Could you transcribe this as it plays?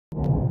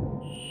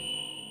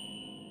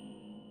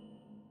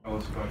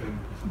us about him?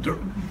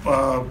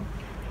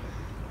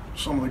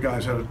 Some of the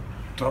guys had a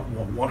tough,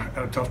 one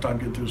had a tough time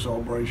getting through the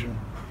celebration.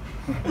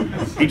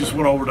 He just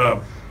went over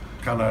to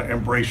kind of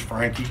embrace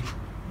Frankie,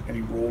 and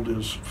he rolled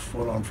his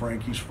foot on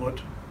Frankie's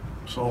foot.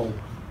 So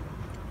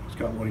he's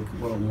got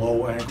what a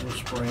low ankle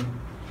sprain.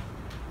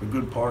 The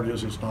good part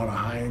is it's not a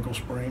high ankle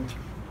sprain.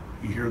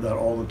 You hear that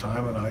all the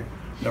time, and I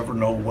never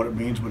know what it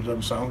means, but it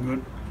doesn't sound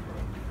good.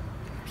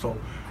 So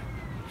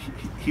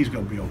he's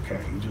going to be okay.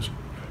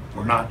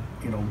 We're not,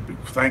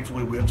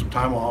 thankfully we had some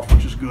time off,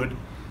 which is good.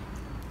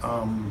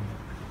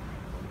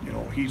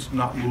 He's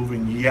not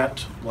moving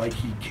yet like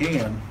he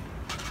can,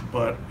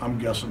 but I'm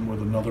guessing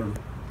with another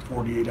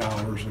 48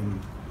 hours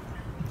and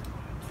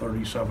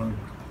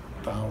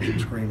 37,000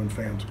 screaming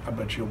fans, I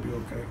bet you'll be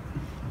okay.